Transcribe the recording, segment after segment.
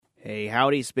Hey,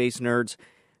 howdy, space nerds.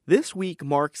 This week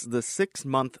marks the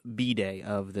 6-month B-Day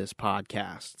of this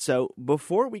podcast. So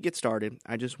before we get started,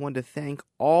 I just wanted to thank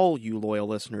all you loyal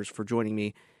listeners for joining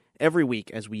me every week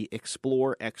as we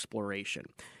explore exploration.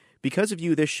 Because of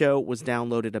you, this show was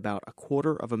downloaded about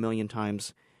 250,000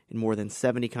 times in more than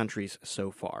 70 countries so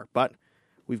far. But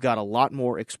we've got a lot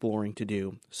more exploring to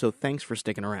do, so thanks for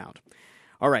sticking around.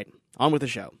 All right, on with the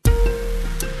show.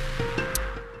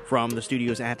 From the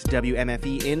studios at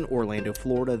WMFE in Orlando,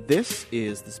 Florida, this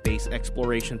is the Space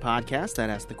Exploration Podcast that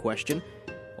asks the question,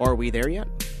 are we there yet?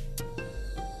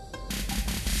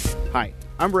 Hi,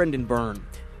 I'm Brendan Byrne.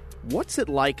 What's it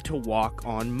like to walk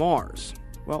on Mars?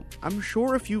 Well, I'm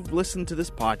sure if you've listened to this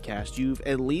podcast, you've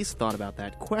at least thought about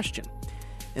that question.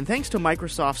 And thanks to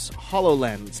Microsoft's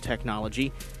HoloLens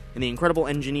technology and the incredible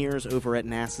engineers over at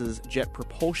NASA's Jet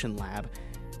Propulsion Lab,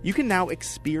 you can now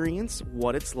experience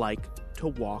what it's like to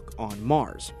walk on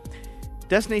Mars.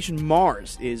 Destination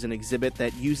Mars is an exhibit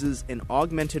that uses an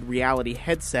augmented reality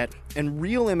headset and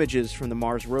real images from the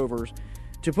Mars rovers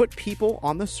to put people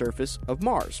on the surface of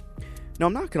Mars. Now,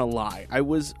 I'm not going to lie, I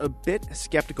was a bit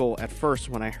skeptical at first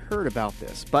when I heard about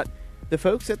this, but the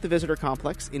folks at the visitor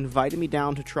complex invited me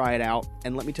down to try it out,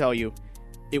 and let me tell you,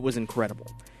 it was incredible.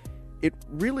 It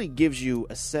really gives you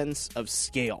a sense of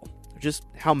scale, just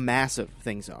how massive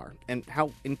things are, and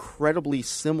how incredibly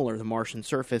similar the Martian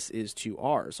surface is to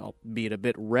ours, albeit a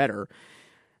bit redder.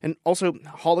 And also,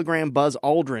 hologram Buzz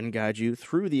Aldrin guides you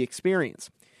through the experience.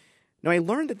 Now, I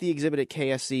learned that the exhibit at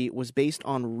KSC was based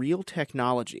on real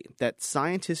technology that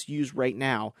scientists use right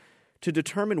now to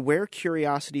determine where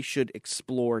Curiosity should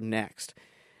explore next.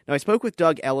 Now, I spoke with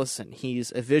Doug Ellison,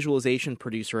 he's a visualization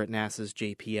producer at NASA's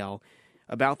JPL,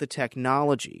 about the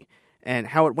technology and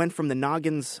how it went from the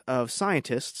noggins of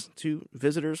scientists to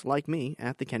visitors like me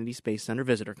at the Kennedy Space Center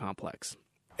Visitor Complex.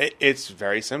 It's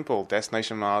very simple.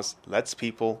 Destination Mars lets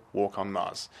people walk on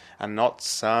Mars, and not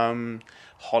some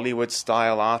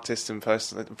Hollywood-style artist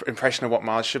impression of what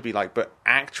Mars should be like, but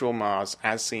actual Mars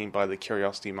as seen by the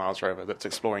Curiosity Mars rover that's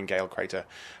exploring Gale Crater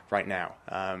right now.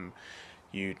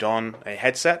 You don a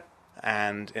headset,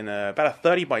 and in about a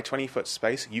 30 by 20 foot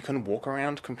space, you can walk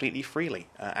around completely freely.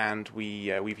 And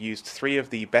we've used 3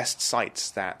 of the best sites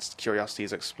that Curiosity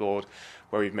has explored,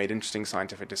 where we've made interesting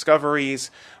scientific discoveries,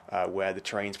 where the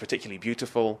terrain's particularly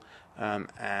beautiful,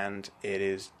 and it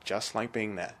is just like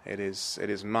being there. It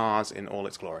is Mars in all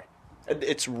its glory.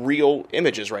 It's real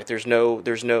images, right? There's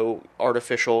no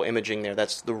artificial imaging there.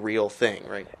 That's the real thing,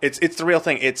 right? It's the real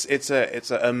thing. It's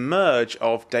a merge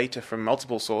of data from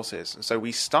multiple sources. So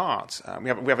we start. We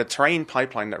have a terrain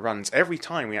pipeline that runs every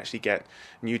time we actually get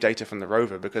new data from the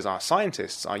rover, because our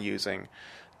scientists are using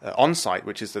on-site,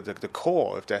 which is the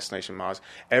core of Destination Mars,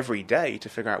 every day to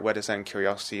figure out where to send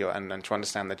Curiosity and to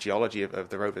understand the geology of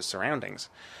the rover's surroundings.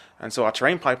 And so our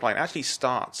terrain pipeline actually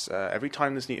starts every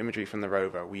time there's new imagery from the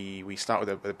rover. We start with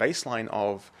a baseline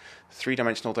of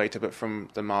 3-dimensional data, but from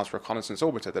the Mars Reconnaissance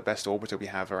Orbiter, the best orbiter we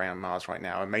have around Mars right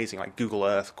now. Amazing, like Google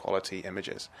Earth quality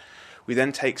images. We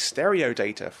then take stereo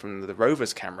data from the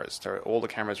rover's cameras. So all the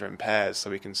cameras are in pairs,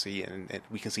 so we can see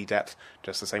depth,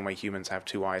 just the same way humans have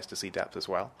 2 eyes to see depth as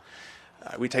well.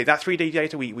 We take that 3D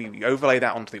data, we overlay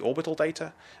that onto the orbital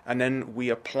data, and then we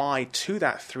apply to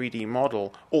that 3D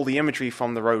model all the imagery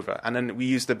from the rover. And then we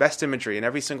use the best imagery in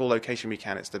every single location we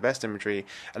can. It's the best imagery,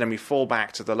 and then we fall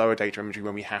back to the lower data imagery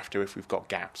when we have to, if we've got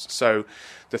gaps. So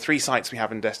the 3 sites we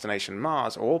have in Destination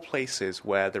Mars are all places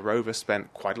where the rover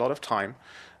spent quite a lot of time.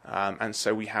 And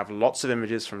so we have lots of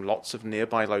images from lots of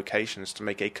nearby locations to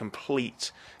make a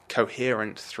complete,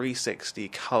 coherent 360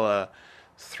 color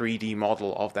 3D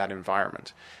model of that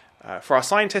environment. For our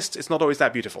scientists, it's not always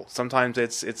that beautiful. Sometimes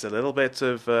it's a little bit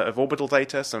of orbital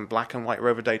data, some black and white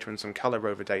rover data, and some color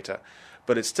rover data,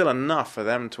 but it's still enough for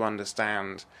them to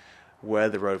understand where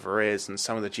the rover is and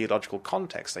some of the geological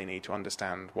context they need to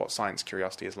understand what science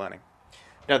Curiosity is learning.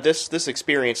 Now, this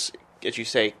experience, as you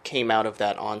say, came out of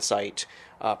that on-site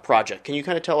project. Can you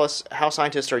kind of tell us how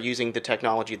scientists are using the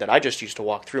technology that I just used to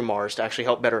walk through Mars to actually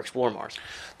help better explore Mars?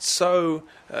 So,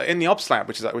 in the Ops Lab,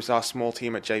 which is our small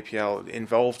team at JPL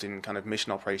involved in kind of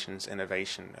mission operations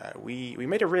innovation, we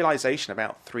made a realization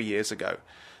about 3 years ago.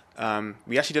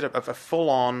 We actually did a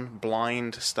full-on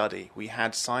blind study. We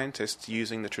had scientists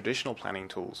using the traditional planning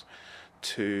tools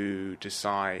to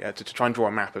decide to try and draw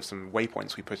a map of some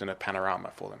waypoints we put in a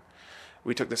panorama for them.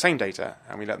 We took the same data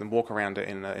and we let them walk around it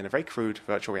in a very crude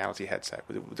virtual reality headset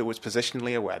that was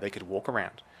positionally aware. They could walk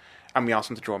around, and we asked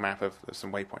them to draw a map of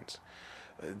some waypoints.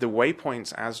 The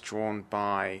waypoints as drawn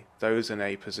by those in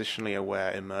a positionally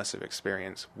aware immersive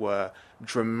experience were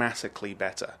dramatically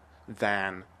better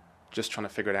than just trying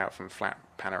to figure it out from flat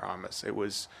panoramas. It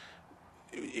was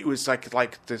it was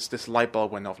like this light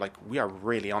bulb went off, like, we are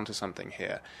really onto something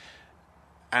here.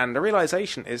 And the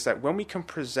realization is that when we can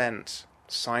present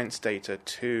science data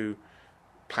to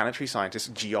planetary scientists,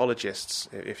 geologists,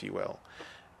 if you will,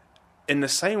 in the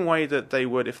same way that they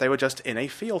would if they were just in a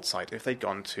field site, if they'd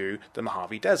gone to the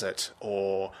Mojave Desert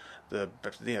or the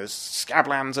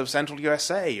scablands of central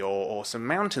USA or some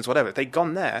mountains, whatever. If they'd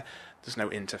gone there, there's no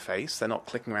interface. They're not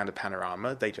clicking around a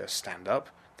panorama. They just stand up.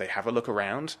 They have a look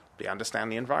around. They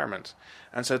understand the environment.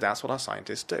 And so that's what our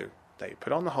scientists do. They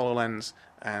put on the HoloLens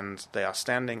and they are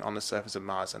standing on the surface of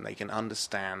Mars and they can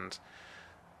understand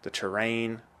the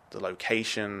terrain, the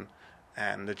location,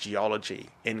 and the geology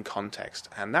in context.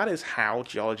 And that is how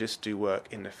geologists do work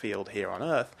in the field here on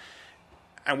Earth.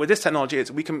 And with this technology,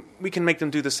 we can make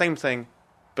them do the same thing,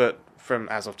 but from,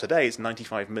 as of today, it's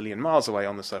 95 million miles away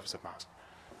on the surface of Mars.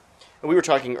 And we were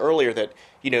talking earlier that,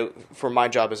 for my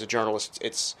job as a journalist,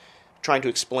 it's trying to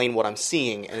explain what I'm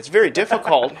seeing, and it's very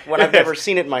difficult when I've never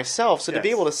seen it myself. So to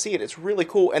be able to see it, it's really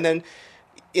cool. And then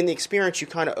in the experience, you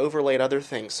kind of overlaid other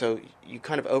things. So you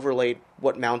kind of overlaid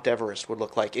what Mount Everest would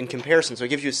look like in comparison. So it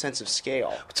gives you a sense of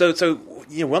scale. So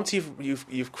once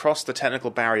you've crossed the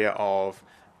technical barrier of,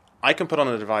 I can put on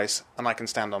a device and I can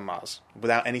stand on Mars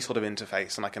without any sort of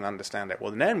interface and I can understand it.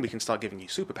 Well, then we can start giving you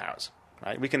superpowers,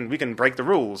 right? We can break the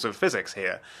rules of physics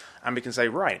here, and we can say,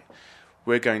 right,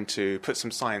 we're going to put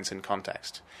some science in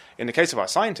context. In the case of our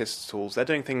scientists' tools, they're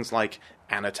doing things like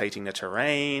annotating the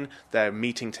terrain, they're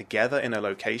meeting together in a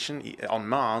location on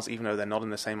Mars, even though they're not in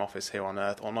the same office here on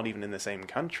Earth, or not even in the same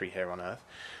country here on Earth.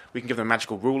 We can give them a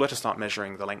magical ruler to start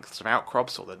measuring the lengths of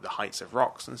outcrops or the heights of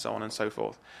rocks and so on and so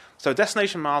forth. So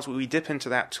Destination Mars, we dip into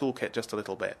that toolkit just a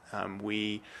little bit.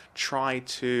 We try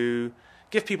to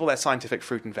give people their scientific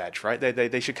fruit and veg, right?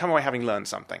 They should come away having learned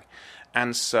something.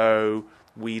 And so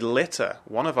we litter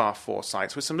one of our 4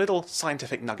 sites with some little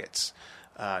scientific nuggets.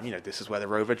 This is where the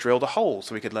rover drilled a hole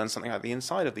so we could learn something about the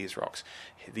inside of these rocks.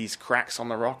 These cracks on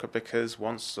the rock are because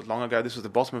once long ago this was the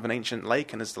bottom of an ancient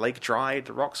lake, and as the lake dried,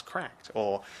 the rocks cracked.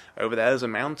 Or over there's a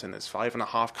mountain that's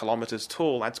 5.5 kilometers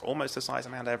tall. That's almost the size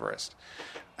of Mount Everest.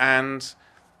 And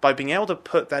by being able to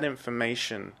put that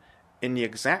information in the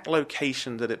exact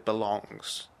location that it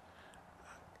belongs,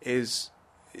 it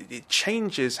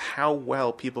changes how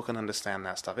well people can understand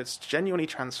that stuff. It's genuinely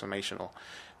transformational.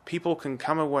 People can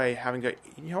come away having go,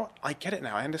 you know what, I get it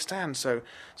now, I understand. So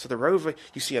the rover,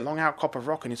 you see a long outcrop of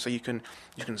rock, and so you can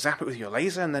zap it with your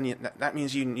laser, and then that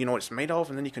means you know what it's made of,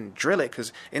 and then you can drill it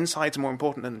because inside's more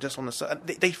important than just on the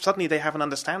surface. They suddenly have an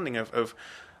understanding of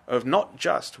not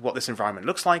just what this environment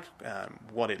looks like,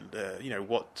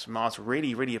 what Mars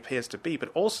really appears to be, but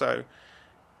also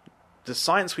the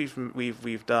science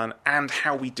we've done and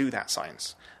how we do that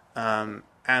science.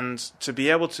 And to be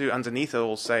able to, underneath it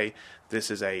all, say this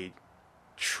is a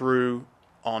true,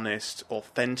 honest,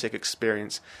 authentic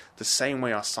experience, the same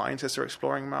way our scientists are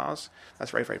exploring Mars,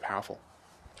 that's very, very powerful.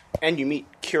 And you meet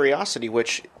Curiosity,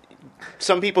 which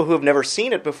some people who have never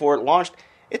seen it before it launched,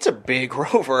 it's a big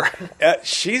rover.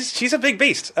 She's a big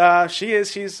beast.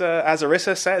 She's as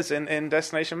Arissa says in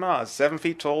Destination Mars, 7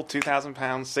 feet tall, 2,000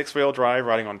 pounds, 6-wheel drive,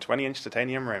 riding on 20-inch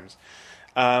titanium rims.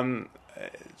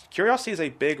 Curiosity is a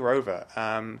big rover.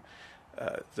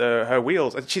 Her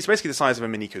wheels, she's basically the size of a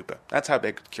Mini Cooper. That's how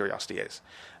big Curiosity is.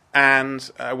 And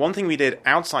one thing we did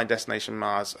outside Destination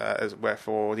Mars,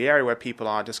 for the area where people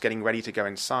are just getting ready to go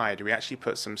inside, we actually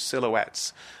put some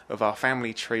silhouettes of our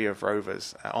family tree of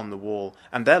rovers on the wall,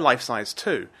 and they're life-size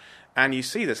too. And you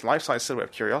see this life-size silhouette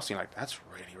of Curiosity, like, that's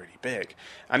really, really big.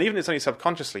 And even if it's only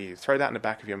subconsciously, you throw that in the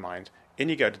back of your mind, in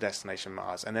you go to Destination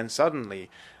Mars, and then suddenly,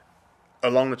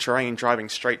 along the terrain, driving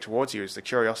straight towards you is the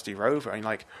Curiosity rover, and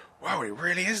you're like, whoa, it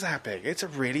really is that big. It's a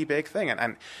really big thing.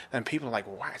 And people are like,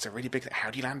 wow, it's a really big thing. How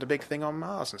do you land a big thing on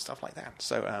Mars and stuff like that?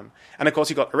 So, and of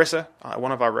course, you've got Arissa,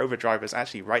 one of our rover drivers,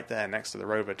 actually right there next to the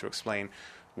rover to explain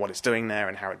what it's doing there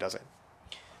and how it does it.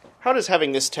 How does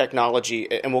having this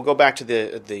technology, and we'll go back to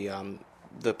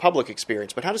the public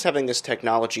experience, but how does having this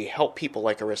technology help people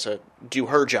like Arissa do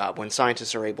her job when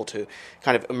scientists are able to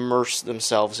kind of immerse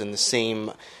themselves in the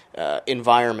same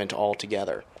environment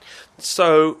altogether?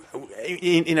 So,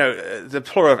 the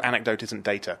plural of anecdote isn't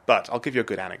data, but I'll give you a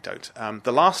good anecdote.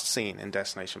 The last scene in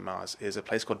Destination Mars is a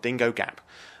place called Dingo Gap,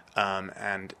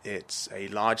 and it's a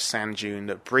large sand dune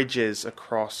that bridges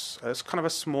across it's kind of a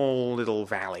small little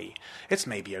valley. It's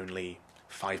maybe only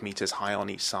 5 meters high on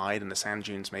each side, and the sand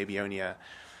dunes maybe only a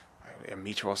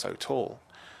meter or so tall.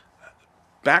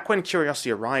 Back when Curiosity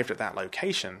arrived at that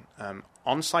location,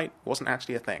 on-site wasn't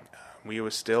actually a thing. We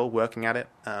were still working at it,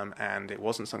 and it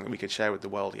wasn't something we could share with the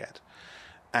world yet.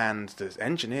 And the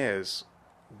engineers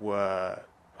were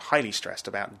highly stressed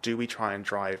about, do we try and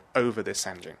drive over this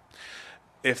sand dune?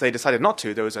 If they decided not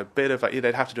to, there was a bit of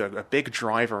they'd have to do a big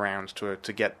drive around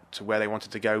to get to where they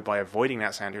wanted to go by avoiding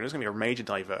that sand dune. It was going to be a major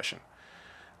diversion.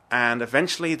 And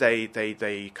eventually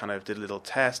they kind of did a little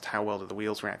test. How well did the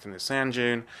wheels react in the sand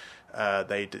dune?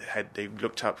 They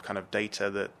looked up kind of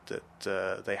data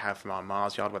that they have from our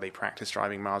Mars yard where they practice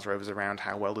driving Mars rovers around.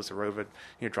 How well does the rover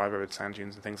drive over the sand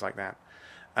dunes and things like that?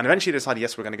 And eventually they decided,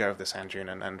 yes, we're going to go over the sand dune.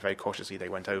 And very cautiously they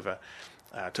went over,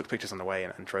 took pictures on the way,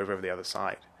 and drove over the other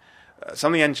side.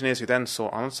 Some of the engineers who then saw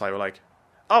on site were like,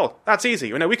 oh, that's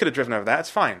easy. We could have driven over that.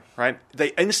 It's fine, right? They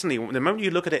instantly, the moment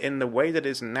you look at it in the way that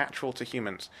is natural to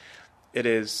humans, it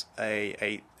is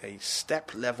a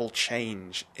step-level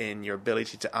change in your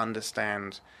ability to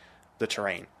understand the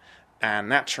terrain.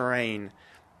 And that terrain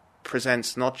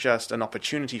presents not just an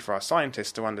opportunity for our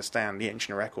scientists to understand the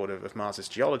ancient record of Mars's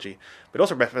geology, but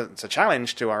also represents a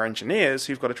challenge to our engineers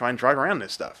who've got to try and drive around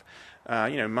this stuff.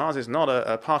 Mars is not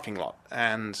a parking lot,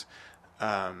 and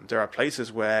there are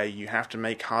places where you have to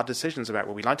make hard decisions about,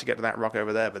 well, we'd like to get to that rock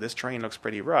over there, but this terrain looks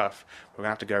pretty rough. We're going to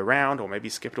have to go around, or maybe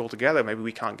skip it altogether. Maybe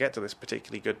we can't get to this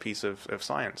particularly good piece of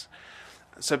science.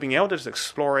 So being able to just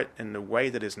explore it in the way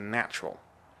that is natural,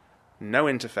 no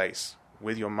interface,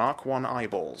 with your Mark I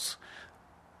eyeballs,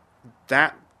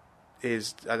 that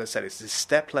is, as I said, it's this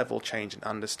step-level change in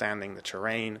understanding the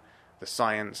terrain, the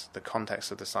science, the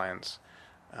context of the science.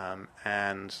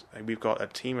 And we've got a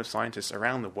team of scientists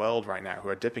around the world right now who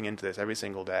are dipping into this every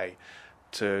single day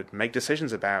to make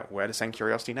decisions about where to send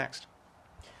Curiosity next.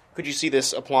 Could you see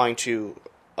this applying to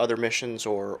other missions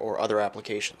or other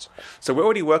applications? So we're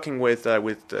already working with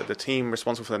the team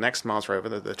responsible for the next Mars rover,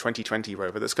 the 2020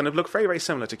 rover, that's going to look very, very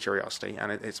similar to Curiosity,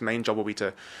 and its main job will be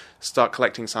to start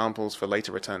collecting samples for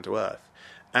later return to Earth.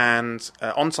 And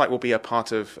on-site will be a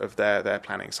part of their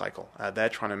planning cycle. They're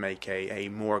trying to make a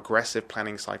more aggressive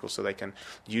planning cycle so they can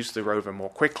use the rover more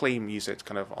quickly, use it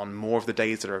kind of on more of the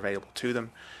days that are available to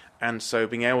them. And so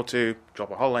being able to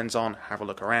drop a HoloLens on, have a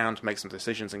look around, make some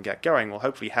decisions and get going will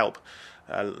hopefully help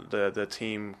the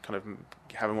team kind of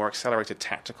have a more accelerated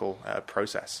tactical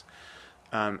process.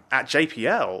 At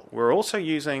JPL, we're also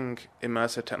using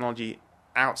immersive technology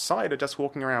outside of just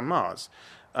walking around Mars.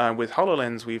 With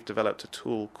HoloLens, we've developed a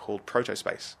tool called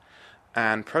Protospace.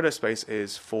 And Protospace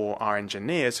is for our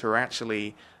engineers who are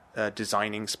actually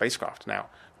designing spacecraft. Now,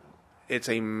 it's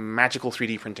a magical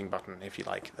 3D printing button, if you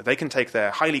like. They can take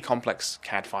their highly complex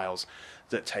CAD files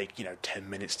that take 10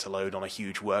 minutes to load on a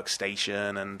huge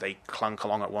workstation, and they clunk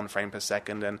along at 1 frame per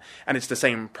second. And it's the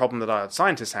same problem that our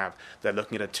scientists have. They're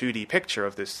looking at a 2D picture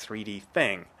of this 3D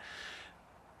thing.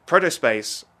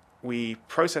 Protospace, we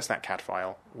process that CAD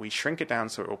file, we shrink it down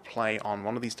so it will play on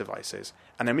one of these devices,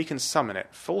 and then we can summon it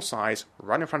full size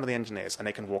right in front of the engineers, and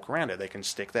they can walk around it. They can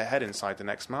stick their head inside the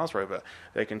next Mars rover.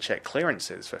 They can check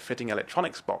clearances for fitting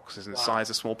electronics boxes inside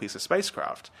a small piece of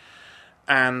spacecraft.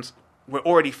 And we're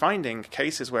already finding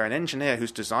cases where an engineer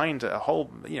who's designed a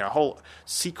whole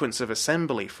sequence of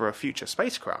assembly for a future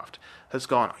spacecraft has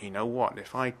gone, you know what,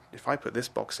 if I put this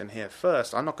box in here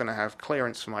first, I'm not going to have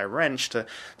clearance for my wrench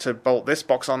to bolt this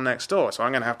box on next door, so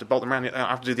I'm going to have to bolt them around. I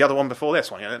have to do the other one before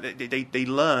this one. They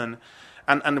learn,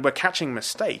 and we're catching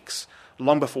mistakes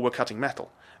long before we're cutting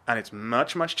metal. And it's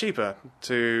much, much cheaper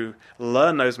to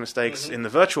learn those mistakes in the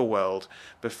virtual world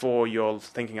before you're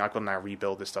thinking, I've got to now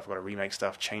rebuild this stuff, I've got to remake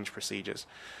stuff, change procedures.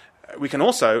 We can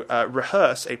also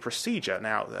rehearse a procedure.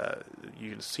 Now,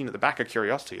 you've seen at the back of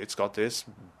Curiosity, it's got this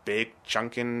big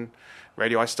chunking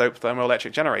radioisotope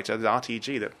thermoelectric generator, the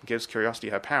RTG, that gives Curiosity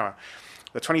her power.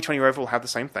 The 2020 rover will have the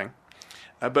same thing.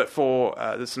 But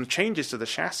there's some changes to the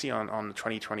chassis on the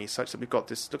 2020 such that we've got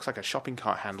this, looks like a shopping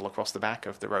cart handle across the back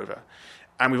of the rover.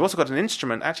 And we've also got an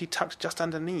instrument actually tucked just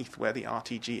underneath where the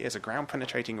RTG is, a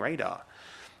ground-penetrating radar.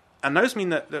 And those mean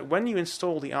that when you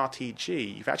install the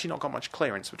RTG, you've actually not got much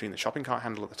clearance between the shopping cart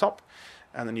handle at the top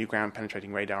and the new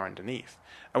ground-penetrating radar underneath.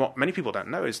 And what many people don't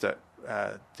know is that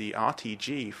the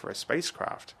RTG for a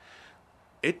spacecraft,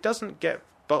 it doesn't get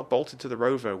bolted to the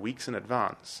rover weeks in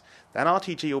advance. That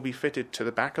RTG will be fitted to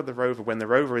the back of the rover when the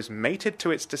rover is mated to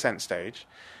its descent stage,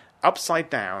 upside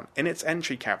down in its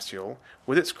entry capsule,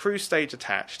 with its cruise stage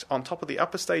attached on top of the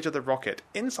upper stage of the rocket,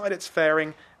 inside its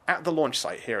fairing at the launch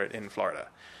site here in Florida.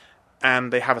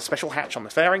 And they have a special hatch on the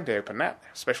fairing, they open that,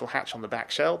 a special hatch on the back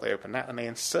shell, they open that, and they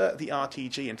insert the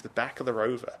RTG into the back of the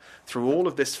rover through all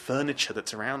of this furniture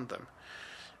that's around them.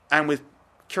 And with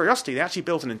Curiosity, they actually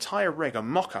built an entire rig, a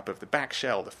mock-up of the back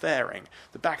shell, the fairing,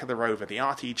 the back of the rover, the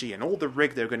RTG, and all the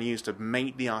rig they were going to use to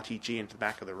mate the RTG into the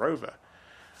back of the rover.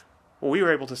 Well, we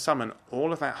were able to summon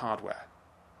all of that hardware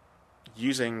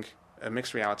using a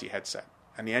mixed reality headset.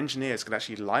 And the engineers could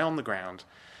actually lie on the ground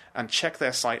and check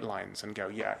their sight lines and go,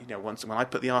 yeah, once when I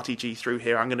put the RTG through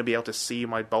here, I'm going to be able to see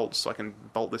my bolts, so I can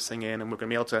bolt this thing in, and we're going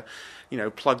to be able to,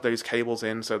 plug those cables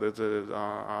in so that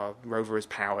our rover is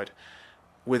powered,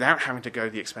 without having to go to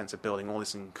the expense of building all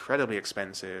this incredibly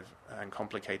expensive and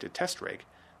complicated test rig.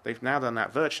 They've now done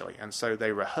that virtually, and so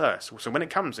they rehearse. So when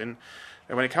it comes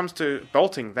to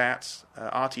bolting that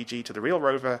RTG to the real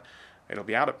rover, it'll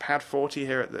be out at pad 40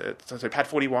 here pad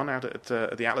 41 out at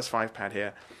the Atlas V pad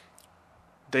here.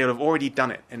 They'll have already done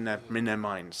it in their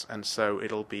minds, and so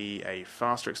it'll be a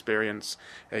faster experience,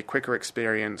 a quicker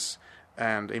experience,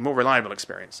 and a more reliable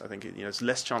experience. I think there's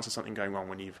less chance of something going wrong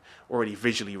when you've already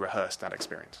visually rehearsed that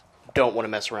experience. Don't want to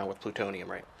mess around with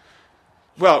plutonium, right?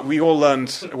 Well, we all learned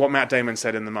what Matt Damon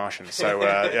said in The Martian, so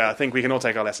I think we can all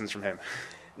take our lessons from him.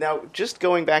 Now, just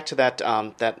going back to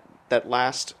that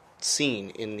last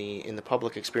scene in the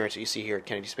public experience that you see here at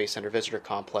Kennedy Space Center Visitor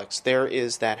Complex, there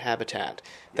is that habitat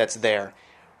that's there.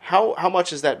 How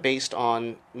much is that based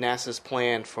on NASA's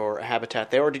plan for a habitat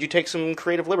there, or did you take some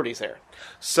creative liberties there?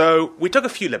 So we took a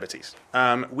few liberties.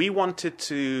 We wanted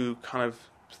to kind of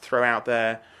throw out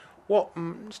there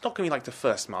it's not going to be like the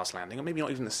first Mars landing, or maybe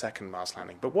not even the second Mars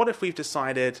landing, but what if we've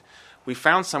decided we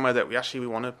found somewhere that we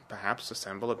want to perhaps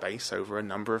assemble a base over a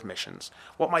number of missions?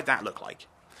 What might that look like?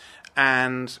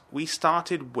 And we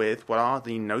started with what are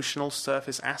the notional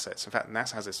surface assets. In fact,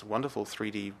 NASA has this wonderful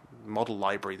 3D model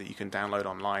library that you can download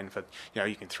online for,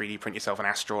 you can 3D print yourself an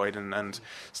asteroid and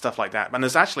stuff like that. And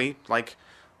there's actually,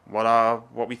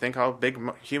 what we think our big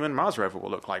human Mars rover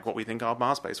will look like, what we think our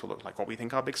Mars base will look like, what we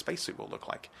think our big spacesuit will look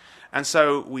like. And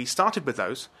so we started with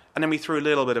those, and then we threw a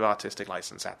little bit of artistic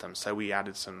license at them. So we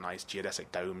added some nice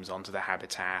geodesic domes onto the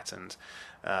habitat, and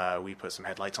we put some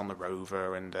headlights on the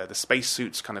rover, and the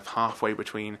spacesuit's kind of halfway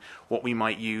between what we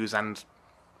might use and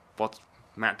what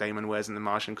Matt Damon wears in The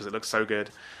Martian, because it looks so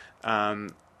good.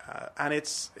 And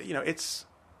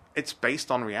it's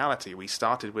based on reality. We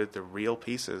started with the real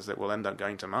pieces that will end up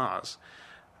going to Mars.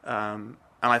 And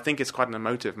I think it's quite an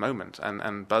emotive moment.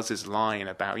 And Buzz's line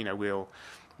about, we'll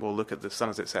look at the sun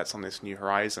as it sets on this new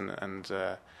horizon and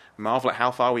marvel at how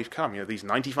far we've come. These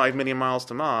 95 million miles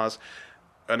to Mars,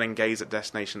 and then gaze at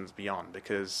destinations beyond.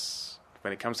 Because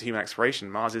when it comes to human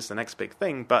exploration, Mars is the next big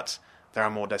thing, but there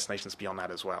are more destinations beyond that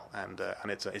as well. And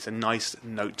it's a nice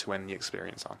note to end the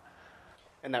experience on.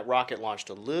 And that rocket launched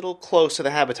a little close to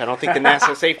the habitat. I don't think the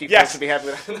NASA safety folks would be happy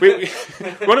with that. we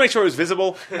want to make sure it was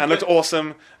visible and looked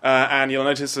awesome. And you'll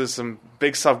notice there's some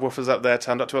big subwoofers up there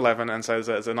turned up to 11, and so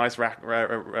there's a nice kind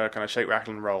of shake,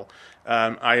 rattle, and roll.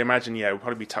 I imagine, we'll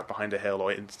probably be tucked behind a hill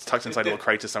or tucked inside a little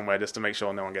crater somewhere just to make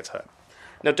sure no one gets hurt.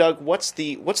 Now, Doug, what's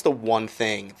the one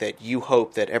thing that you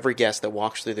hope that every guest that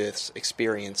walks through this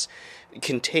experience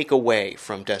can take away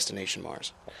from Destination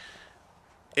Mars?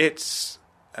 It's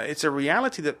a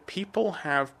reality that people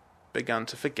have begun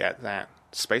to forget that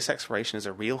space exploration is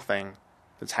a real thing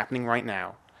that's happening right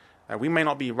now. We may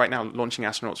not be right now launching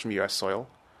astronauts from US soil,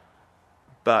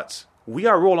 but we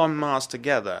are all on Mars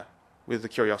together with the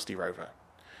Curiosity rover.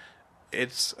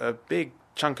 It's a big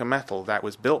chunk of metal that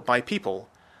was built by people,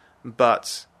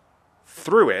 but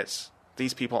through it,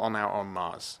 these people are now on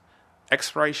Mars.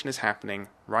 Exploration is happening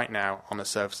right now on the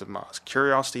surface of Mars.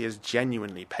 Curiosity is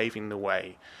genuinely paving the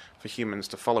way for humans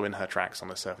to follow in her tracks on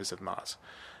the surface of Mars.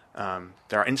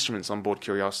 There are instruments on board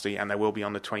Curiosity, and there will be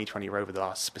on the 2020 rover that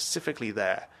are specifically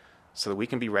there so that we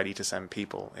can be ready to send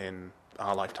people in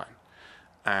our lifetime.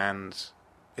 And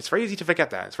it's very easy to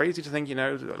forget that. It's very easy to think, a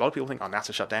lot of people think,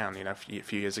 NASA shut down, a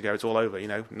few years ago, it's all over,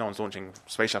 no one's launching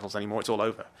space shuttles anymore, it's all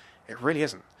over. It really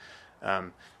isn't.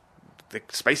 The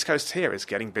Space Coast here is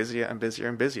getting busier and busier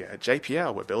and busier. At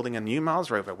JPL, we're building a new Mars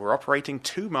rover. We're operating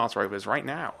 2 Mars rovers right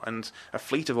now and a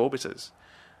fleet of orbiters.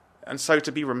 And so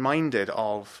to be reminded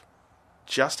of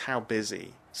just how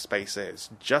busy space is,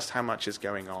 just how much is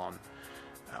going on,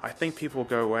 I think people will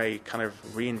go away kind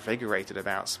of reinvigorated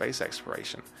about space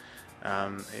exploration.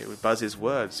 With Buzz's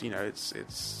words,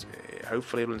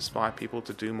 hopefully it'll inspire people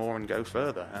to do more and go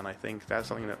further. And I think that's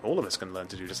something that all of us can learn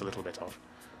to do just a little bit of.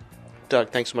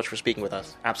 Doug, thanks so much for speaking with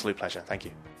us. Absolute pleasure. Thank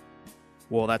you.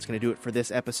 Well, that's going to do it for this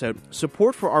episode.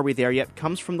 Support for Are We There Yet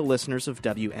comes from the listeners of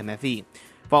WMFE.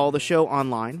 Follow the show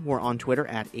online. We're on Twitter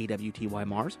at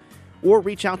AWTYMars. Or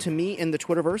reach out to me in the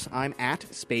Twitterverse. I'm at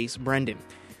SpaceBrendan.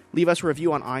 Leave us a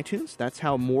review on iTunes. That's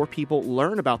how more people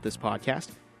learn about this podcast.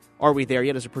 Are We There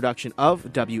Yet is a production of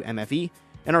WMFE,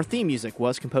 and our theme music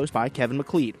was composed by Kevin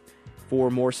McLeod.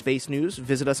 For more space news,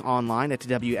 visit us online at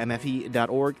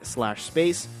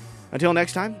wmfe.org/space. Until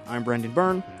next time, I'm Brendan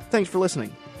Byrne. Thanks for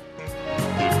listening.